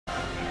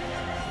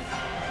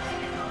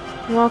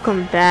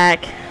Welcome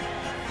back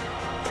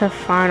to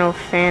Final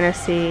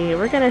Fantasy.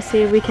 We're gonna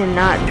see if we can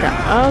not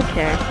die.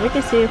 Okay, we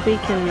can see if we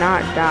can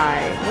not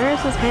die. Where is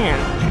his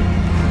hand?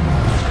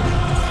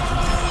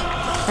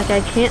 Like,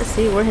 I can't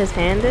see where his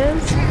hand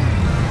is.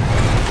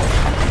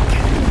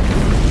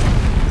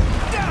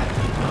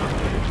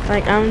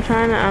 Like, I'm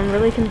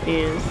really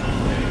confused.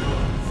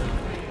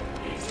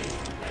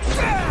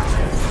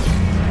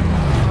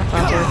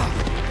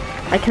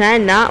 Like, can I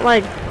not,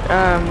 like,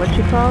 what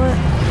you call it?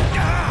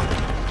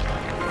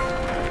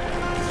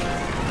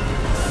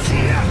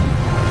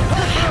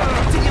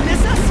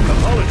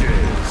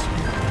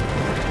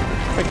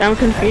 Like, I'm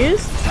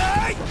confused?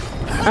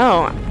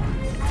 Oh.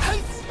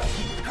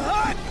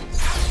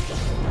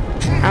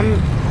 I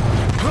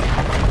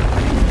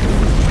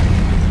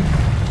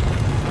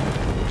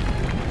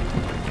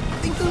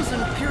think those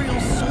Imperial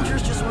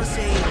soldiers just want to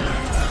say...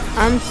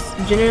 I'm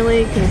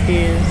genuinely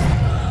confused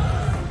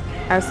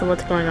as to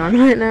what's going on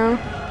right now.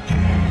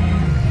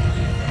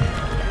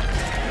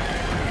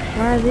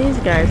 Why are these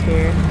guys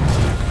here?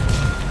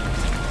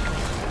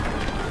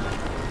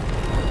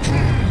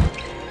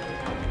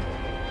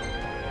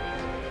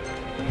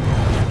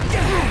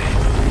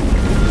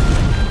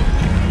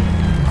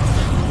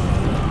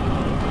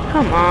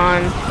 Come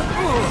on.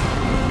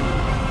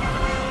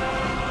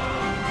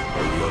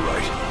 Are you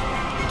alright?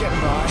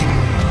 Getting by.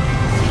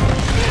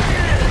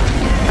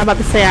 I'm about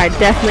to say I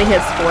definitely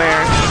hit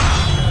square.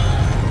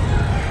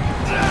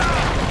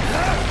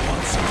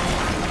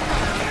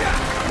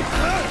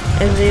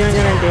 Is he even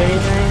gonna do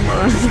anything?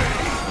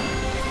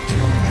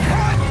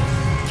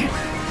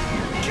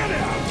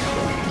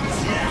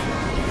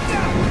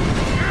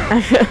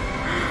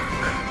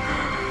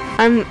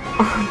 I'm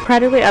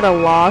practically at a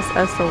loss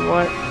as to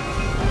what.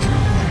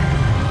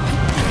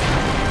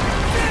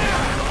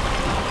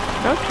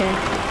 Okay.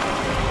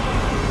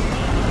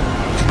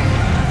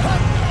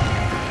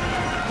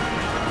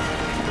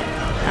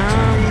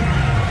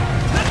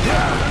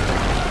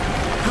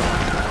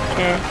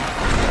 Okay.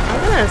 I'm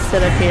gonna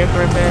sit up here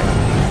for a bit.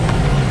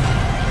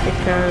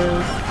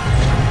 Because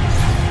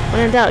when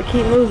in doubt,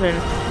 keep moving.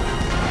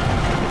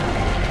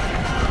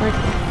 Like,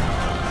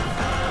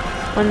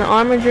 when the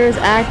armature is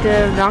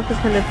active, Noctis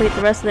can deplete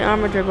the rest of the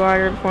armature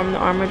guard and form the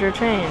armature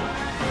chain.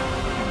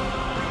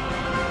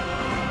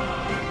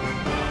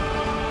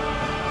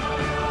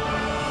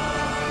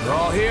 We're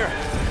all here.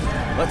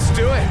 Let's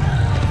do it.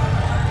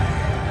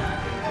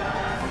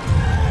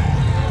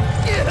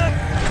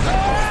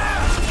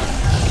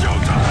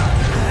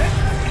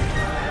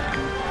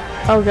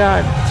 Oh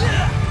god.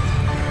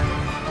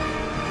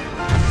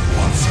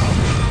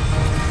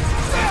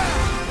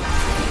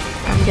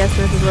 I'm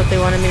guessing this is what they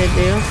wanted me to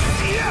do.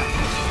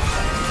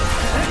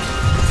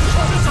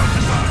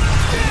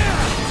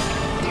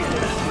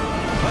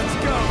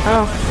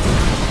 Oh.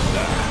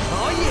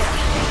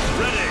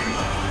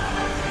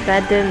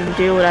 That didn't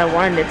do what I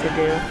wanted it to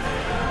do.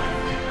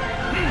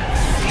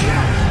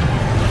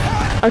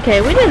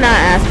 Okay, we did not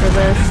ask for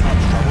this.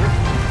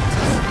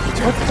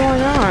 What's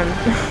going on?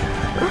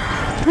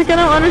 Like, I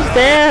don't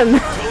understand.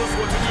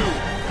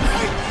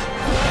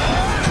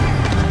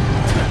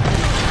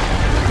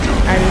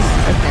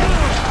 Okay.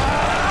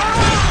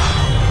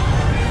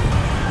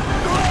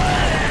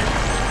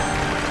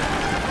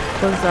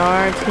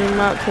 Bazaar, team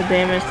up to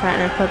damage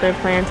Titan and put their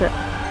plan to...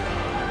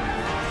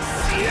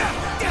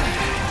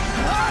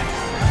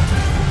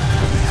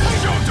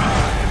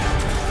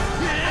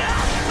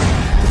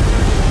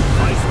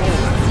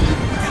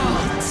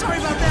 Sorry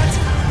about that.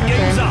 Okay.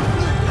 Game's up.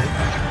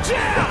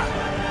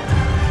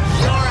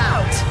 You're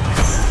out.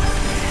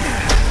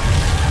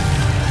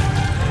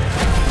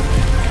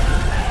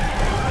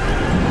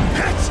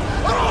 It's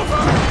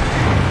over.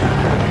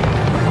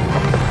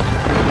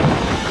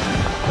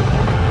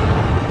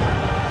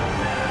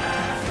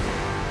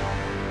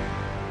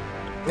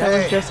 That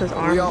was just his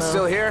arm, we all though.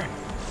 still here?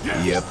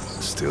 Yep,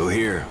 still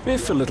here.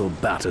 If a little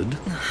battered.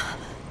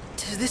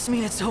 Does this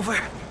mean it's over?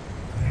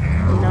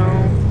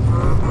 No.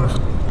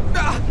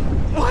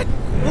 What?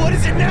 What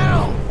is it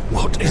now?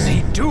 What is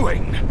he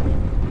doing?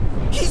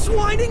 He's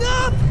winding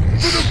up!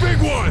 For the big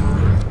one!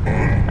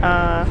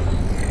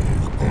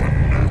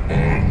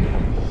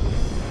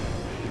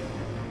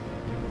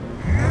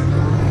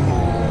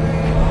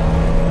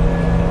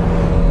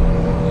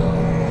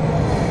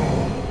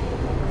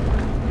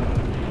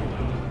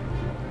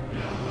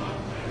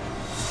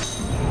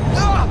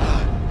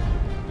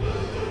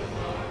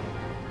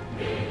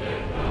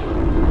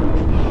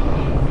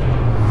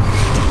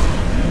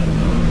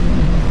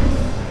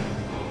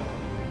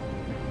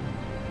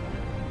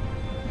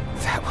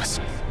 That was...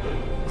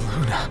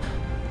 Luna.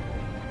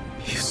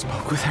 You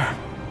spoke with her?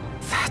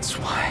 That's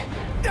why...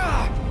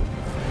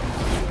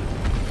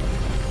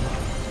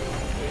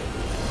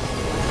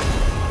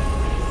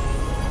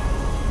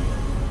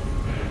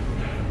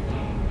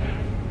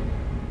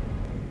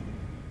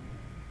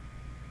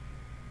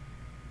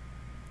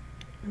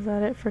 Is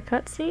that it for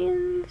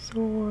cutscenes,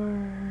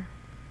 or...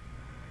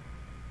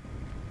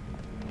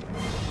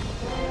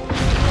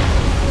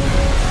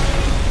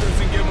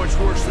 Doesn't get much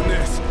worse than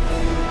this.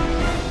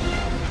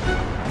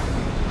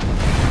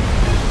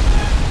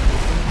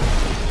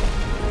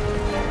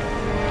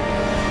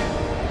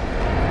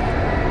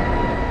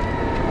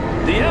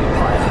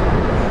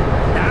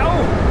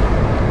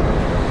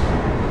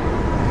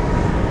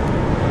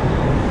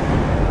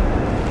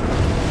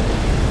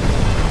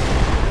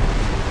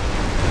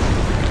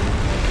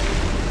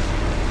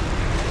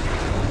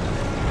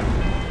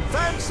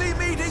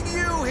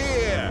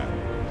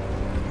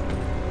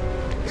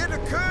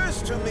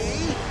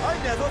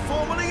 I never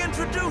formally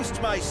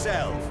introduced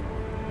myself.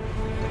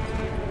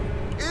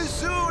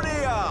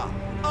 Izunia!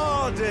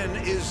 Arden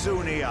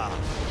Izunia!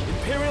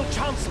 Imperial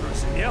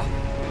Chancellors, yeah?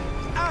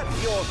 At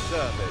your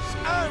service,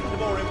 and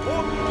more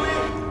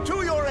importantly,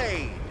 to your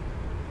aid.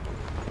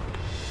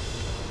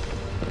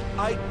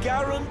 I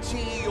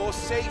guarantee your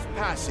safe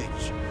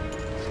passage.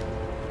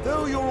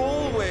 Though you're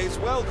always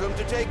welcome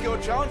to take your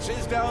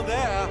chances down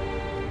there.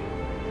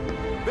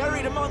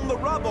 Buried among the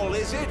rubble,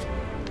 is it?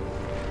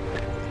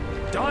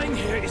 Dying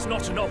here is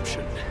not an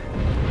option.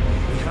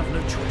 We have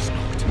no choice,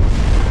 Noct.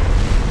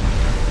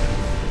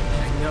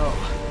 I know.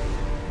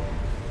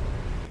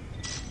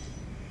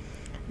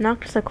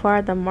 Noctis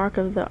acquired the Mark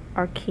of the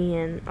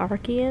Archean.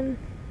 Archean?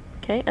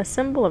 Okay, a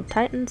symbol of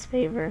Titan's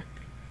favor.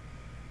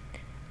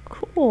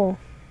 Cool.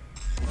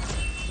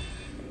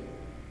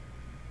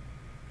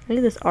 I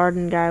knew this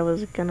Arden guy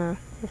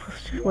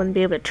wouldn't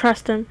be able to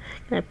trust him,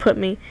 and it put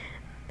me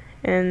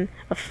in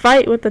a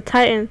fight with the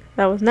Titan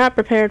that I was not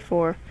prepared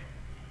for.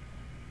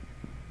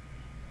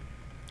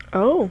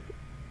 Oh.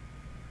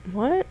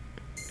 What?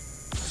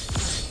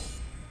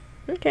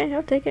 Okay,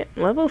 I'll take it.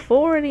 Level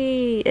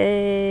 40.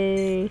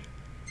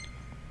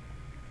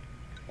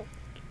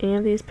 Any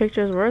of these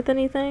pictures worth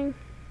anything?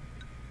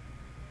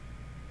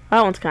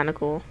 That one's kind of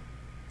cool.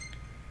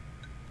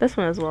 This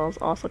one as well is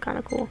also kind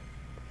of cool.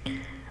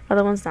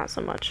 Other ones not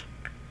so much.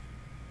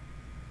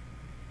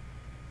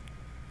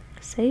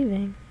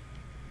 Saving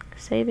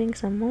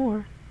some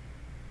more.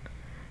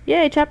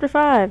 Yay, chapter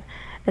 5.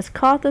 As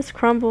Kothis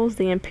crumbles,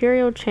 the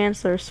Imperial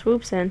Chancellor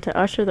swoops in to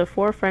usher the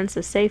four friends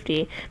to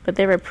safety, but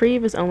their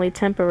reprieve is only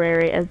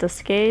temporary as the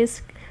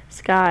skies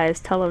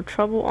tell of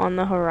trouble on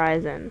the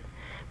horizon.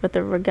 With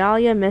the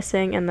regalia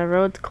missing and the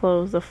roads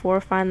closed, the four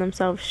find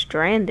themselves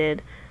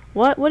stranded.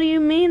 What? What do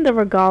you mean the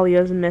regalia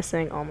is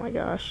missing? Oh my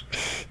gosh.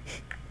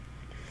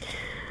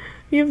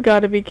 You've got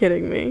to be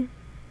kidding me.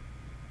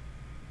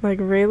 Like,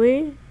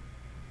 really?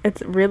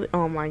 It's really...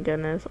 Oh my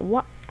goodness.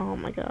 What? Oh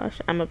my gosh.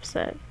 I'm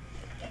upset.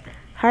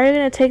 How are you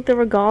going to take the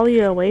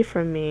regalia away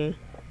from me?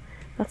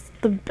 That's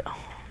the... Oh,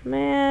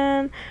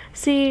 man.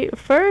 See,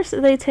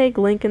 first they take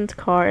Lincoln's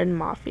car in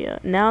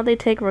Mafia. Now they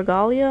take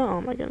regalia?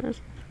 Oh my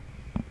goodness.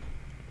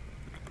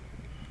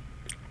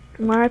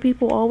 Why are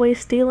people always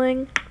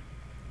stealing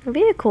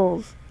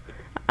vehicles?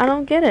 I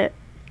don't get it.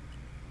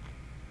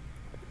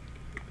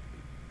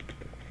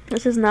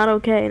 This is not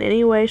okay in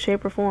any way,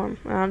 shape, or form.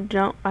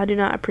 I do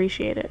not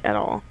appreciate it at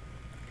all.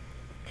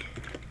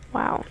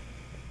 Wow.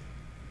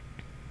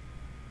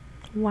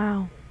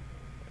 Wow.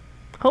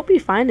 Hope you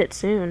find it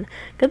soon.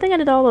 Good thing I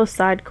did all those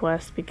side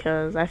quests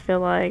because I feel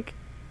like,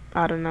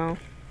 I don't know,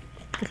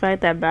 I feel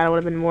like that battle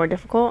would have been more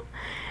difficult.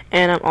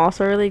 And I'm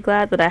also really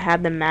glad that I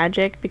had the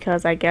magic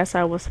because I guess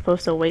I was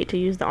supposed to wait to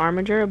use the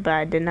armature, but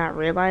I did not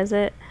realize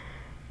it.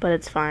 But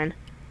it's fine.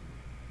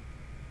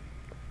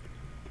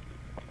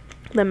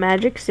 The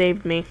magic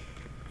saved me.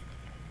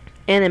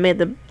 And it made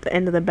the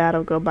end of the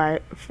battle go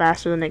by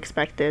faster than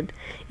expected.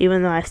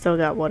 Even though I still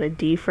got, what, a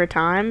D for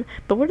time?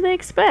 But what do they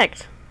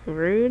expect?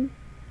 Rude.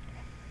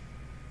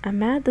 I'm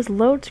mad this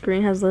load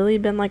screen has literally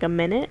been like a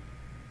minute.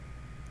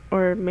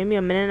 Or maybe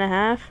a minute and a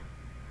half.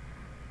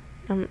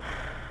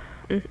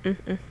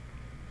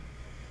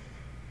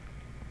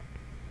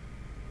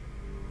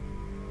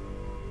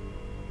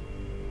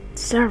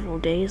 Several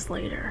days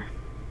later.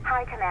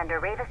 High Commander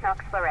Ravis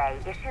Nox Fleury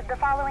issued the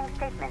following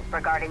statement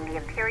regarding the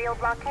Imperial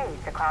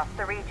blockades across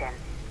the region.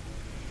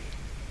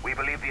 We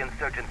believe the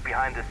insurgents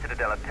behind the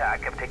Citadel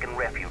attack have taken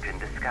refuge in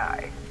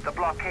Disguise. The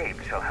blockade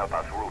shall help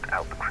us root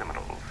out the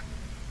criminals.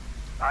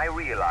 I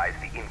realize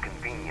the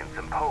inconvenience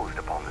imposed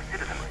upon the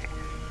citizenry,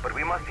 but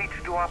we must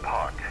each do our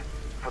part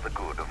for the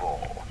good of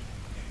all.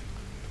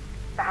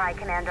 The High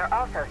Commander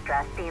also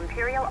stressed the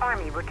Imperial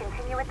Army would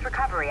continue its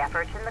recovery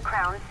efforts in the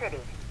Crown City.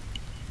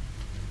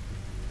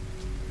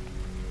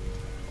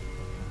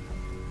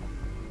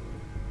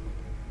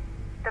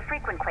 The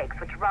frequent quakes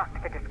which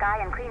rocked the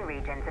Disgaea and Clean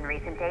regions in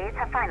recent days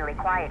have finally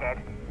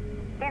quieted.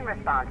 In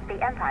response, the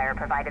Empire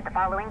provided the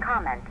following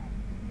comment.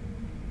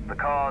 The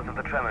cause of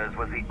the tremors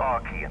was the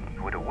Archeans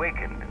who had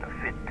awakened in a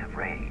fit of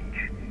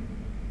rage.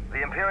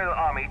 The Imperial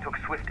Army took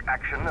swift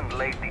action and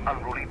laid the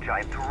unruly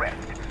giant to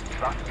rest,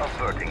 thus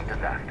averting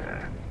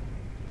disaster.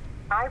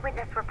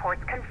 Eyewitness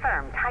reports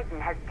confirm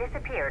Titan has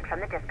disappeared from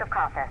the Disk of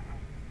Kothis.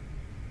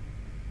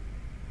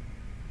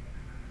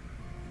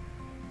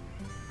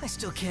 I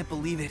still can't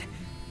believe it.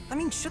 I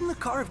mean, shouldn't the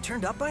car have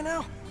turned up by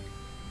now?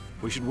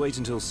 We should wait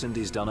until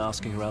Cindy's done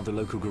asking around the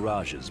local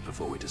garages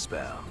before we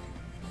despair.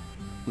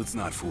 Let's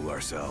not fool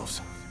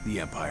ourselves.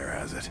 The Empire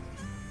has it.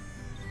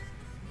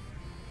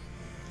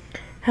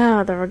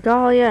 The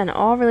regalia and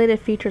all related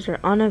features are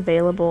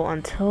unavailable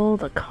until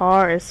the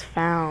car is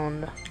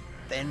found.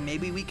 Then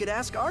maybe we could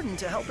ask Arden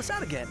to help us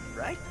out again,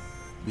 right?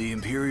 The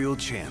Imperial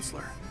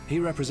Chancellor. He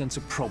represents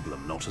a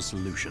problem, not a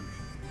solution.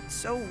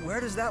 So where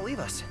does that leave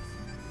us?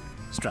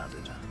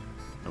 Stranded,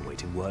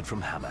 awaiting word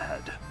from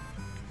Hammerhead.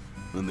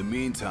 In the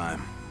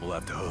meantime, we'll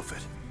have to hoof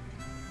it.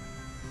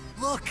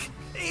 Look,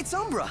 it's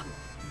Umbra!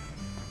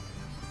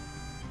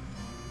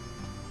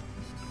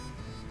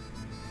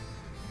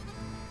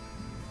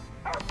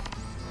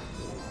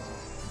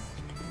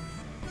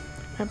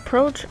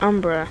 Approach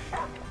Umbra.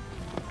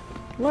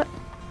 What?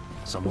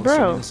 Someone's Bro.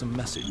 sending us a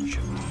message.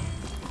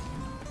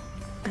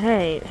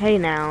 Hey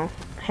now.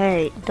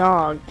 Hey,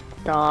 dog.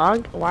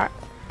 Dog? What?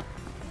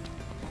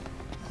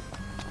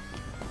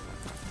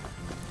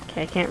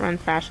 Okay, I can't run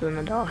faster than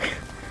the dog.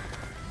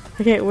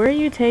 Okay, where are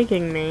you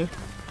taking me?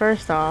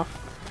 First off.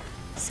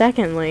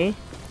 Secondly,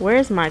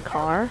 where's my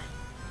car?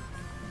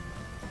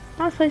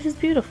 Oh, this place is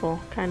beautiful,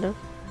 kind of.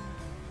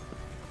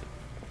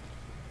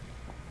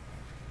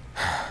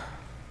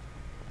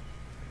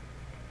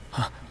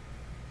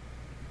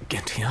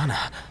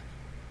 Gentiana.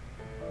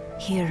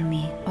 Hear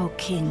me, O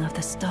King of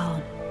the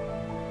Stone.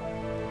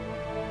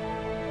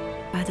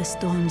 By the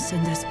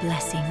Stormsender's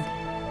blessing,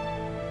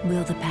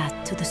 will the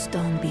path to the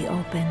stone be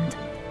opened?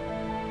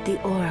 The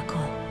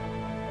Oracle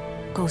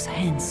goes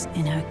hence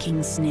in her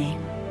king's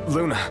name.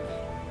 Luna.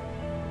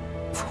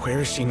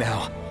 Where is she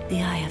now?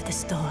 The Eye of the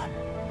Storm.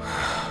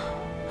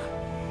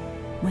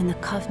 When the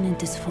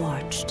Covenant is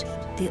forged,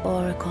 the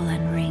Oracle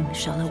and Ring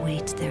shall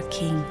await their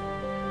king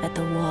at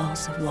the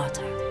walls of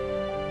water.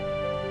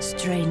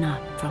 Stray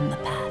not from the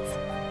path.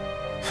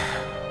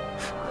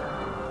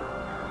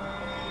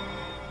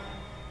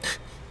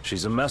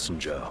 She's a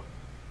messenger.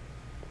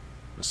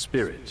 A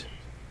spirit.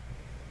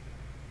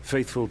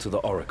 Faithful to the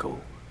Oracle.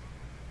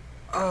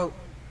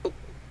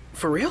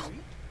 For real?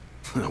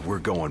 We're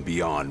going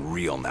beyond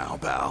real now,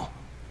 pal.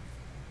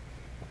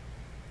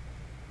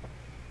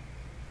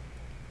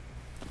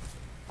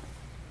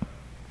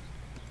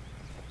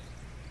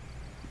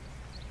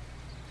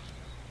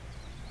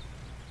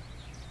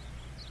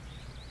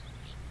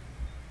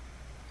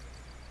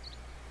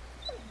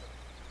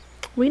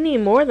 We need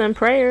more than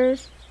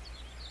prayers.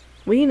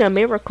 We need a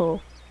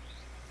miracle.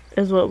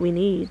 Is what we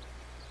need.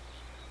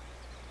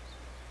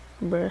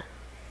 Bruh.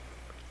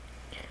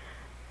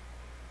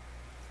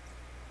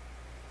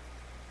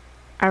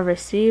 I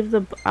received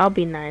the... I'll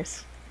be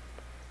nice.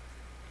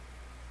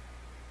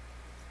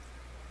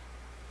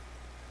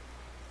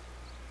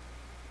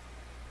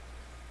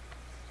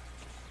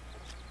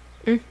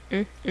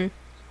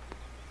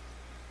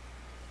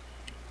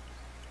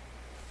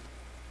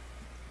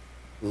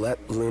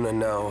 Let Luna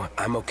know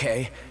I'm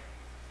okay.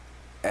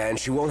 And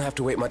she won't have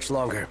to wait much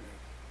longer.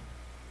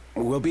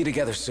 We'll be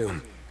together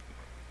soon.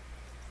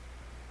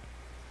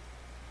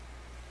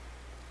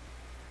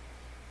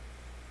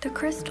 The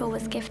crystal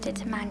was gifted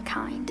to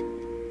mankind,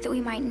 that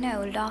we might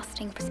know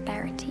lasting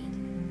prosperity.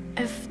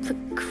 If the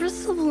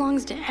crystal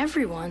belongs to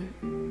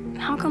everyone,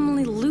 how come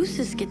only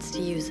Lucis gets to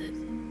use it?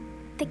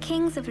 The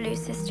kings of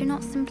Lucis do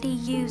not simply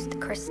use the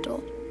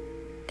crystal,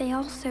 they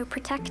also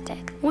protect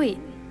it. Wait,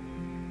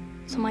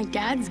 so my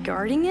dad's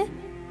guarding it?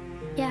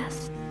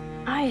 Yes,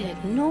 I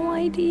had no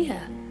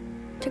idea.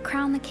 to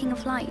crown the King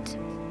of Light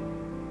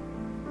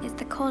is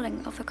the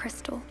calling of the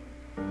crystal,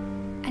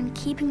 and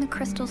keeping the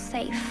crystal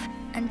safe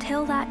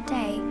until that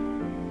day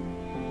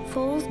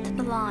falls to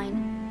the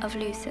line of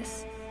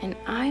Lucis. And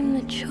I'm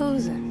the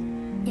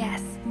chosen.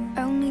 Yes,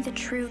 only the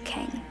true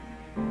king,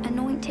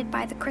 anointed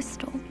by the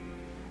crystal,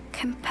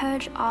 can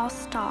purge our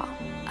star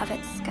of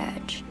its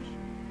scourge.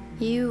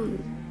 You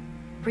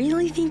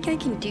really think I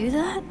can do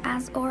that?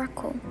 As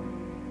Oracle,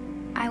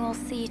 I will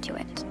see to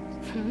it.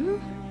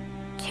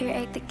 To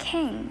aid the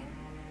king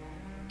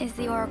is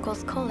the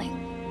Oracle's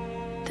calling.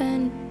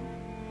 Then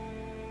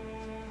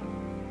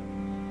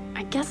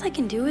I guess I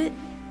can do it.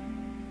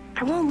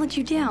 I won't let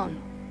you down.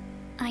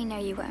 I know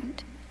you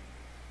won't.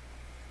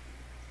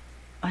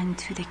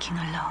 Unto the king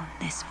alone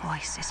this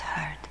voice is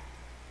heard.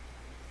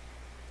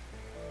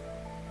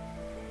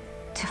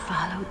 To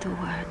follow the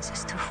words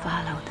is to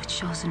follow the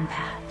chosen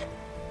path.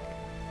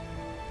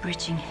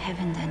 Bridging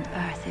heaven and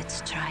earth it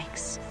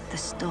strikes, the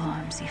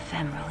storm's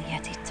ephemeral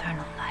yet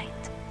eternal light.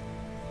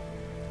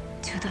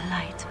 To the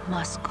light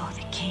must go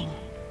the king.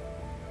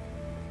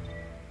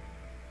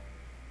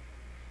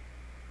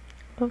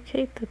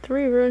 Locate the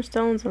 3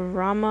 runestones of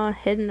Rama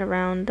hidden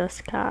around the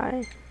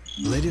sky.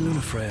 Lady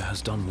Lunafreya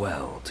has done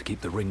well to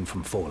keep the ring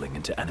from falling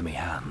into enemy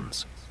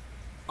hands.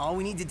 All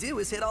we need to do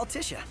is hit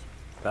Altissia.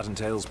 That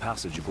entails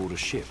passage aboard a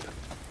ship.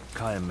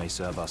 Kyan may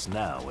serve us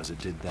now as it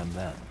did them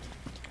then.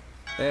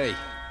 Hey,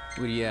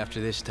 what are you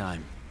after this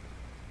time?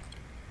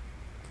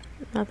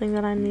 Nothing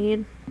that I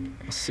need.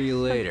 I'll see you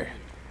later.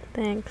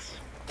 Thanks.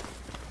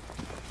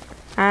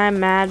 I'm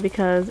mad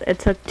because it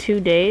took 2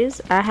 days.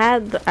 I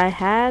had the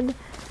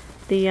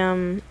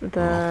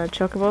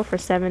chocobo for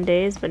 7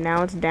 days, but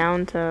now it's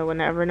down to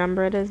whatever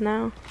number it is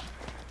now.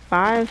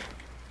 5.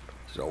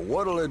 So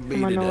what'll it be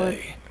I'm annoyed.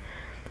 today?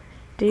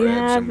 Do you Grab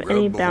have some grub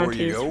any before you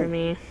bounties go? for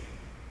me?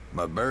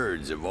 My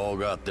birds have all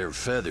got their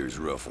feathers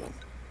ruffled.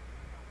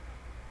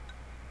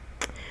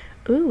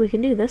 Ooh, we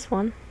can do this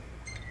one.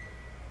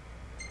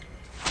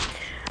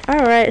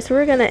 Alright, so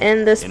we're gonna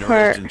end this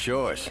part Interesting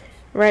choice.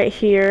 right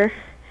here,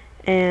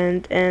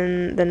 and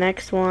in the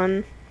next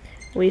one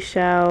we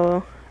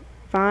shall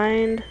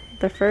find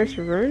the first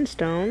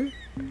runestone.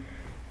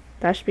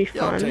 That should be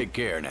Y'all fun. take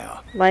care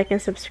now. Like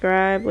and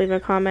subscribe, leave a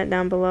comment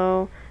down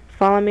below,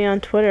 follow me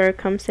on Twitter,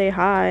 come say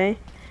hi,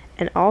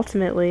 and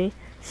ultimately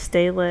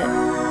stay lit.